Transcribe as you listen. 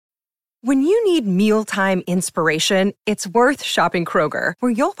When you need mealtime inspiration, it's worth shopping Kroger,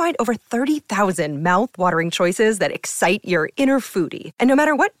 where you'll find over 30,000 mouth-watering choices that excite your inner foodie. And no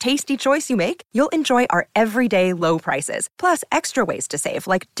matter what tasty choice you make, you'll enjoy our everyday low prices, plus extra ways to save,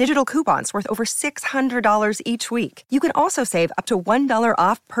 like digital coupons worth over $600 each week. You can also save up to $1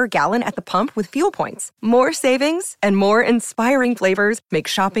 off per gallon at the pump with fuel points. More savings and more inspiring flavors make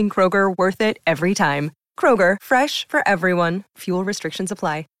shopping Kroger worth it every time. Kroger, fresh for everyone. Fuel restrictions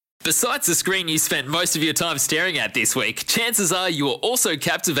apply. Besides the screen you spent most of your time staring at this week, chances are you were also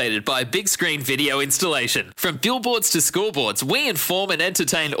captivated by a big screen video installation. From billboards to scoreboards, we inform and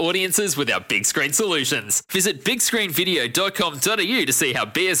entertain audiences with our big screen solutions. Visit bigscreenvideo.com.au to see how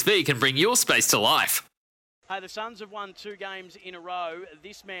BSV can bring your space to life. Hey, the Suns have won 2 games in a row.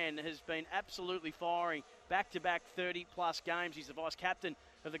 This man has been absolutely firing back-to-back 30-plus games. He's the vice-captain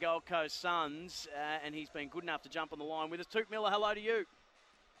of the Gold Coast Suns, and he's been good enough to jump on the line with us. Touk Miller, hello to you.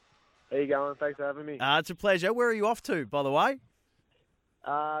 How you going? Thanks for having me. It's a pleasure. Where are you off to, by the way?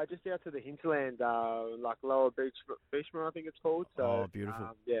 Just out to the hinterland, like Lower Beachmore, I think it's called. So, oh, beautiful.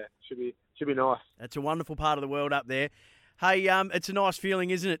 Yeah, should be nice. It's a wonderful part of the world up there. Hey, it's a nice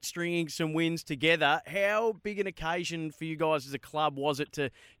feeling, isn't it, stringing some wins together? How big an occasion for you guys as a club was it to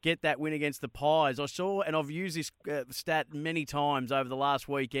get that win against the Pies? I saw, and I've used this stat many times over the last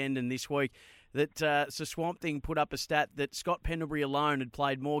weekend and this week, that Sir Swamp Thing put up a stat that Scott Pendlebury alone had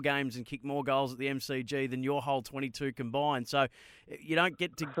played more games and kicked more goals at the MCG than your whole 22 combined. So you don't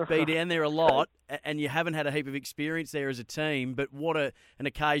get to be down there a lot, and you haven't had a heap of experience there as a team, but what an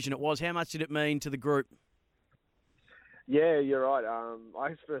occasion it was. How much did it mean to the group? Yeah, you're right.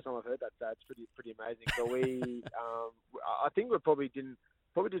 It's the first time I've heard that stat. It's pretty amazing. But we, I think we probably didn't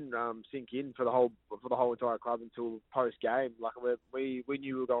sink in for the whole entire club until post game. Like we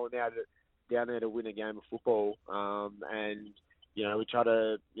knew we were going down there to win a game of football, and we tried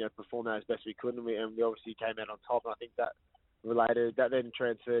to perform that as best we could, and we obviously came out on top. And I think that then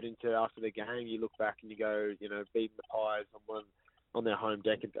transferred into after the game. You look back and you go, beating the Pies on their home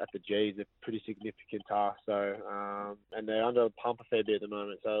deck at the G is a pretty significant task. So, and they're under a pump a fair bit at the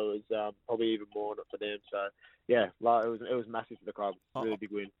moment, so it was probably even more for them. So, yeah, it was massive for the club. Really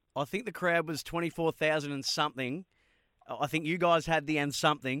big win. I think the crowd was 24,000 and something. I think you guys had the and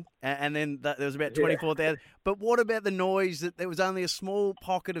something, and then there was about 24,000. Yeah. But what about the noise that there was only a small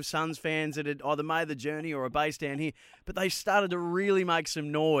pocket of Suns fans that had either made the journey or a base down here, but they started to really make some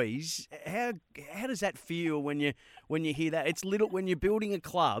noise. How does that feel when you hear that? It's little when you're building a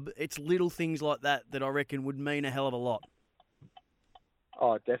club. It's little things like that I reckon would mean a hell of a lot.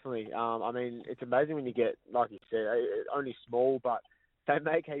 Oh, definitely. I mean, it's amazing when you get, like you said, only small, but they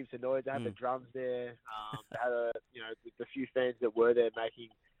make heaps of noise. They have the drums there. They had the few fans that were there making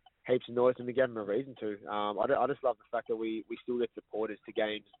heaps of noise, and we gave them a reason to. I just love the fact that we still get supporters to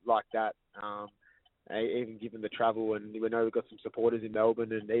games like that, even given the travel. And we know we've got some supporters in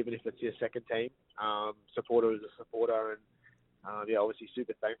Melbourne, and even if it's your second team, supporter is a supporter. And obviously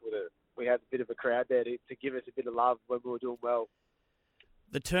super thankful that we had a bit of a crowd there to give us a bit of love when we were doing well.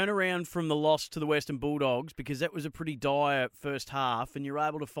 The turnaround from the loss to the Western Bulldogs, because that was a pretty dire first half, and you're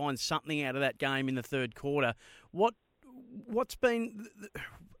able to find something out of that game in the third quarter. What's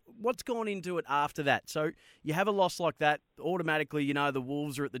gone into it after that? So you have a loss like that, automatically, the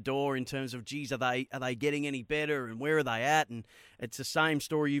Wolves are at the door in terms of, geez, are they getting any better, and where are they at? And it's the same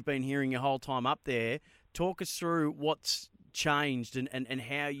story you've been hearing your whole time up there. Talk us through what's changed and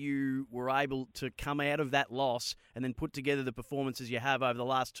how you were able to come out of that loss and then put together the performances you have over the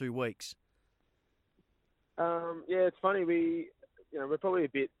last 2 weeks. It's funny. We're probably a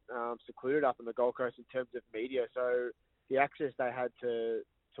bit secluded up in the Gold Coast in terms of media. So the access they had to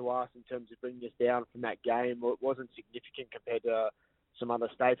us in terms of bringing us down from that game wasn't significant compared to some other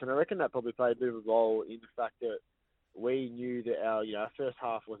states. And I reckon that probably played a bit of a role in the fact that we knew that our first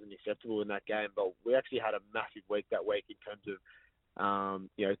half wasn't acceptable in that game, but we actually had a massive week that week in terms of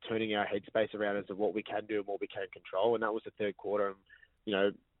turning our headspace around as to what we can do and what we can control, and that was the third quarter.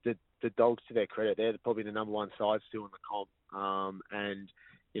 And the Dogs, to their credit, they're probably the number one side still in the comp, and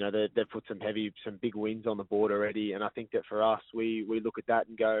they've put some big wins on the board already. And I think that for us, we look at that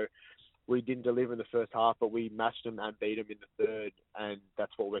and go, we didn't deliver in the first half, but we matched them and beat them in the third, and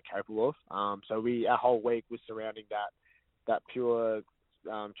that's what we're capable of. So our whole week was surrounding that pure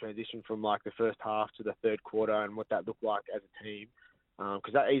transition from like the first half to the third quarter and what that looked like as a team,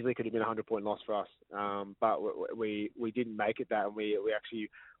 because that easily could have been a 100-point loss for us. But we didn't make it that, and we actually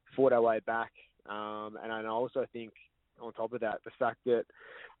fought our way back. And I also think on top of that, the fact that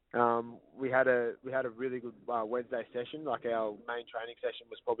we had a really good Wednesday session. Like our main training session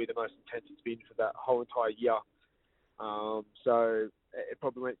was probably the most intense it's been for that whole entire year. So it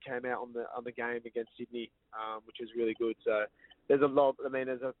probably came out on the game against Sydney, which was really good. So there's a lot. I mean,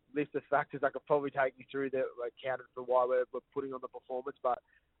 there's a list of factors I could probably take you through that accounted for why we're putting on the performance. But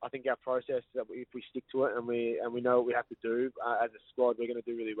I think our process, that if we stick to it and we know what we have to do as a squad, we're going to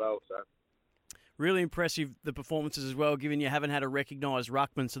do really well. So. Really impressive, the performances as well, given you haven't had a recognised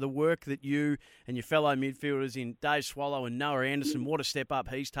ruckman. So the work that you and your fellow midfielders in Dave Swallow and Noah Anderson, what a step up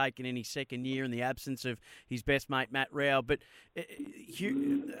he's taken in his second year in the absence of his best mate, Matt Rao. But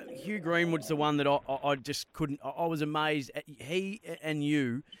Hugh Greenwood's the one that I just couldn't... I was amazed. He and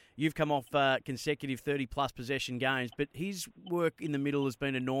you've come off consecutive 30-plus possession games, but his work in the middle has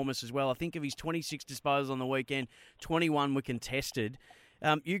been enormous as well. I think of his 26 disposals on the weekend, 21 were contested.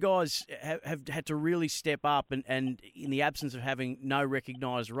 You guys have had to really step up and in the absence of having no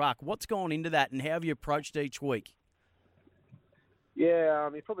recognised ruck. What's gone into that and how have you approached each week? Yeah,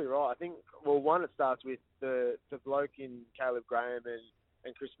 you're probably right. I think, well, one, it starts with the bloke in Caleb Graham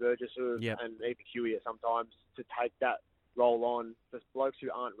and Chris Burgess and even Huey sometimes to take that role on. The blokes who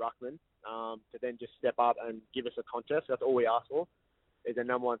aren't ruckmen to then just step up and give us a contest. That's all we ask for. Is the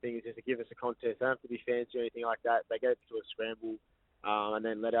number one thing is just to give us a contest. They don't have to be fancy or anything like that. They get to a scramble. And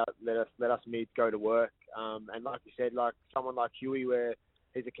then let us mids go to work. And like you said, like someone like Huey, where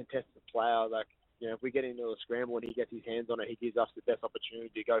he's a contested player, like, you know, if we get into a scramble and he gets his hands on it, he gives us the best opportunity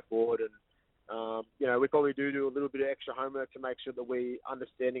to go forward. And, you know, we probably do a little bit of extra homework to make sure that we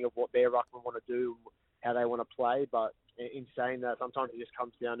understanding of what their ruckmen want to do, how they want to play. But in saying that, sometimes it just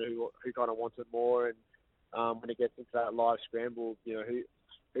comes down to who kind of wants it more. And when it gets into that live scramble, you know, who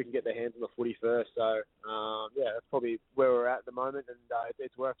can get their hands on the footy first. So, that's probably where we're at the moment, and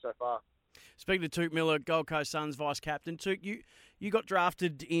it's worked so far. Speaking to Touk Miller, Gold Coast Suns vice-captain. Touk, you got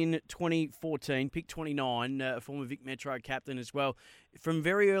drafted in 2014, pick 29, former Vic Metro captain as well. From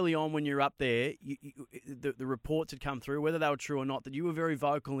very early on when you're up there, the reports had come through, whether they were true or not, that you were very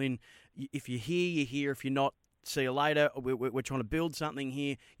vocal in, if you're here, you're here. If you're not, see you later. We're trying to build something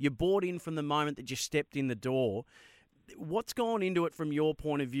here. You bought in from the moment that you stepped in the door. What's gone into it from your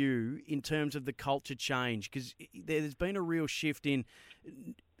point of view in terms of the culture change? Because there's been a real shift in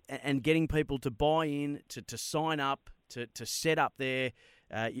and getting people to buy in, to sign up, to set up there,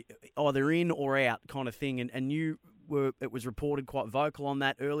 either in or out kind of thing. And it was reported quite vocal on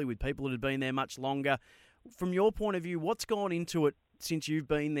that early with people that had been there much longer. From your point of view, what's gone into it since you've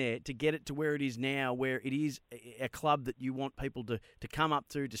been there to get it to where it is now, where it is a club that you want people to come up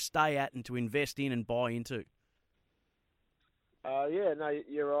to stay at and to invest in and buy into?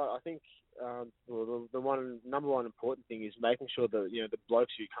 You're right. I think the number one important thing is making sure that, you know, the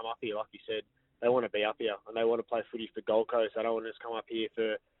blokes who come up here, like you said, they want to be up here and they want to play footy for Gold Coast. They don't want to just come up here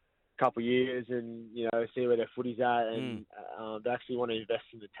for a couple of years and, you know, see where their footy's at, and they actually want to invest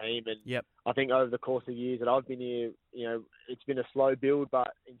in the team. And I think over the course of years that I've been here, you know, it's been a slow build,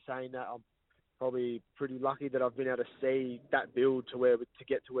 but in saying that, I'm probably pretty lucky that I've been able to see that build to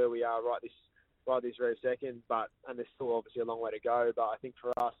get to where we are right this very second, and there's still obviously a long way to go. But I think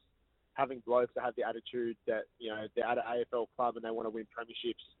for us, having blokes that have the attitude that, you know, they're at an AFL club and they want to win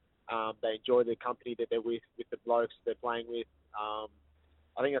premierships, they enjoy the company that they're with the blokes they're playing with.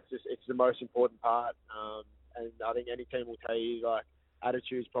 I think it's the most important part. And I think any team will tell you, like,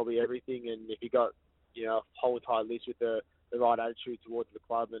 attitude is probably everything. And if you got, you know, a whole entire list with the right attitude towards the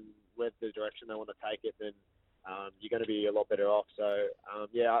club and where the direction they want to take it, then you're going to be a lot better off. So,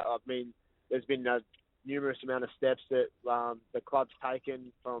 I mean, there's been a numerous amount of steps that the club's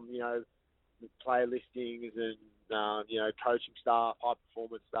taken, from, you know, player listings and, you know, coaching staff, high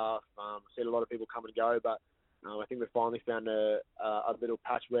performance staff. I've seen a lot of people come and go, but I think we've finally found a little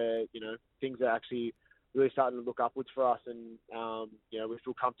patch where, you know, things are actually really starting to look upwards for us, and you know, we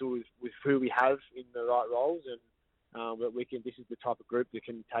feel comfortable with who we have in the right roles, and that this is the type of group that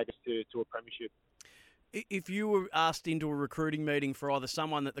can take us to a premiership. If you were asked into a recruiting meeting for either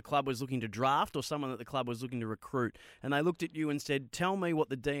someone that the club was looking to draft or someone that the club was looking to recruit, and they looked at you and said, tell me what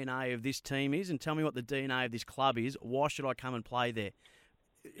the DNA of this team is and tell me what the DNA of this club is, why should I come and play there?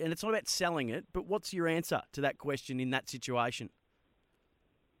 And it's not about selling it, but what's your answer to that question in that situation?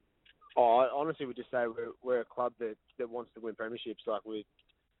 I honestly would just say we're a club that wants to win premierships. Like, we're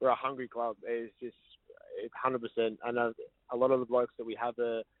a hungry club. It's 100%. I know a lot of the blokes that we have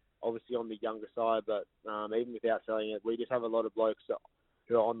are obviously on the younger side, but even without selling it, we just have a lot of blokes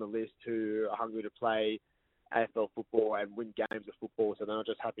who are on the list who are hungry to play AFL football and win games of football. So they're not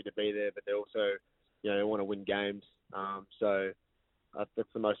just happy to be there, but they also, you know, they want to win games. So that's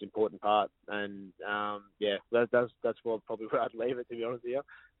the most important part. And that's probably where I'd leave it, to be honest with you.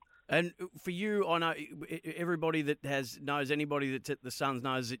 And for you, I know everybody that knows anybody that's at the Suns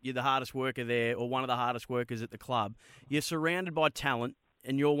knows that you're the hardest worker there, or one of the hardest workers at the club. You're surrounded by talent,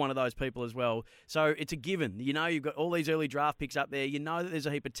 and you're one of those people as well. So it's a given. You know, you've got all these early draft picks up there. You know that there's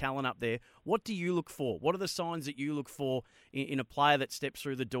a heap of talent up there. What do you look for? What are the signs that you look for in a player that steps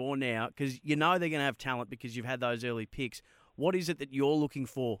through the door now? Because you know they're going to have talent because you've had those early picks. What is it that you're looking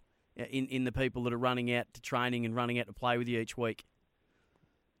for in the people that are running out to training and running out to play with you each week?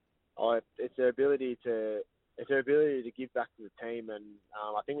 It's their ability to give back to the team, and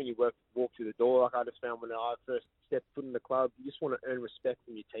I think when you walk through the door, like I just found when I first stepped foot in the club, you just want to earn respect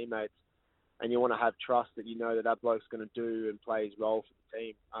from your teammates, and you want to have trust that you know that bloke's going to do and play his role for the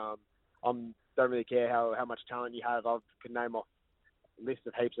team. I don't really care how much talent you have. I could name off a list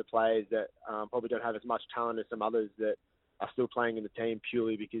of heaps of players that probably don't have as much talent as some others that are still playing in the team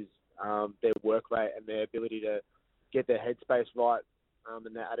purely because their work rate and their ability to get their headspace right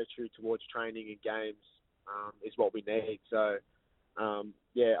and their attitude towards training and games is what we need. So,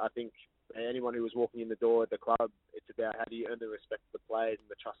 I think anyone who was walking in the door at the club, it's about how do you earn the respect of the players and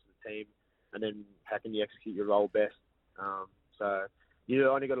the trust of the team, and then how can you execute your role best. So you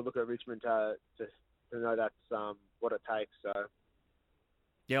only got to look at Richmond to know that's what it takes. So.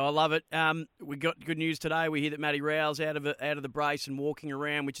 Yeah, I love it. We got good news today. We hear that Matty Rowe's out of the brace and walking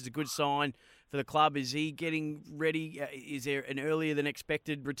around, which is a good sign for the club. Is he getting ready? Is there an earlier than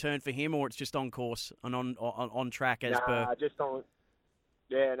expected return for him, or it's just on course and on track as per? He's just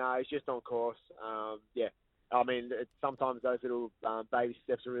on course. I mean, sometimes those little baby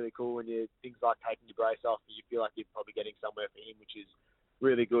steps are really cool, and things like taking your brace off, you feel like you're probably getting somewhere for him, which is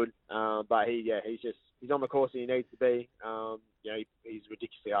really good. But he's on the course that he needs to be. He's a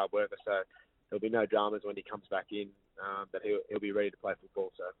ridiculously hard worker, so there'll be no dramas when he comes back in. That he'll be ready to play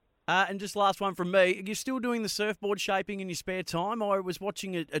football. So. And just last one from me. You're still doing the surfboard shaping in your spare time? I was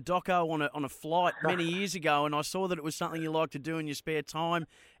watching a doco on a flight many years ago, and I saw that it was something you like to do in your spare time.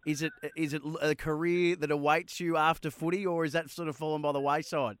 Is it a career that awaits you after footy, or is that sort of fallen by the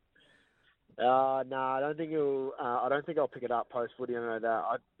wayside? No, I don't think I'll pick it up post footy. I know that.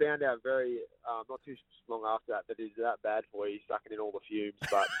 I found out very not too long after that it's that bad for you, sucking in all the fumes.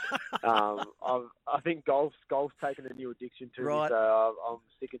 But I think golf's taken a new addiction to me, so I'm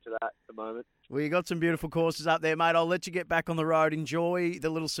sticking to that at the moment. Well, you got some beautiful courses up there, mate. I'll let you get back on the road. Enjoy the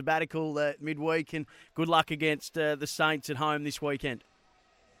little sabbatical midweek, and good luck against the Saints at home this weekend.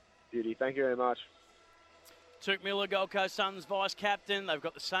 Beauty. Thank you very much. Touk Miller, Gold Coast Suns vice-captain. They've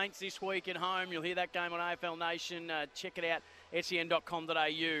got the Saints this week at home. You'll hear that game on AFL Nation. Check it out, sen.com.au,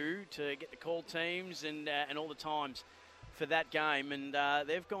 to get the call teams and all the times for that game. And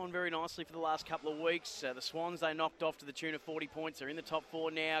they've gone very nicely for the last couple of weeks. The Swans, they knocked off to the tune of 40 points. They're in the top four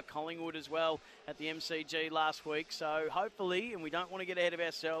now. Collingwood as well at the MCG last week. So hopefully, and we don't want to get ahead of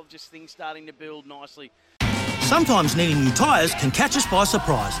ourselves, just things starting to build nicely. Sometimes needing new tyres can catch us by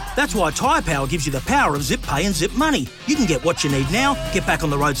surprise. That's why Tyre Power gives you the power of Zip Pay and Zip Money. You can get what you need now, get back on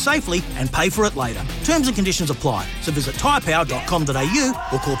the road safely and pay for it later. Terms and conditions apply. So visit tyrepower.com.au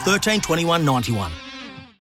or call 13 21 91.